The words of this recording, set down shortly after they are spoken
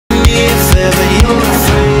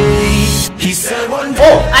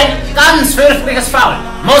Ganz fürchterliches Foul.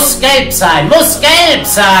 Muss gelb sein, muss gelb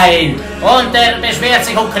sein. Und er beschwert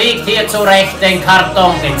sich und kriegt hier zu Recht den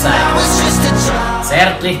Karton gezeigt.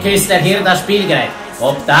 Zärtlich küsst er hier das Spielgerät.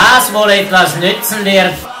 Ob das wohl etwas nützen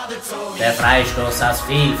wird? Der Freistoß aus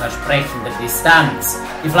vielversprechender Distanz.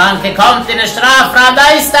 Die Flanke kommt in den Strafraum.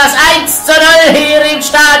 Da ist das 1:0 hier im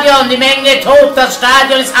Stadion. Die Menge tobt, das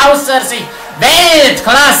Stadion ist außer sich.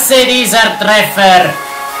 Weltklasse dieser Treffer.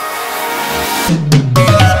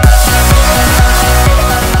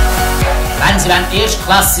 Wenn Sie einen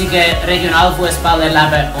erstklassigen Regionalfußball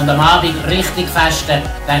erleben und am Abend richtig festen,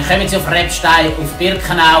 dann kommen Sie auf Rebstein, auf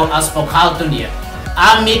Birkenau als Pokalturnier.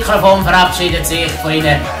 Am Mikrofon verabschiedet sich von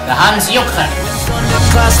Ihnen der Hans Jucker.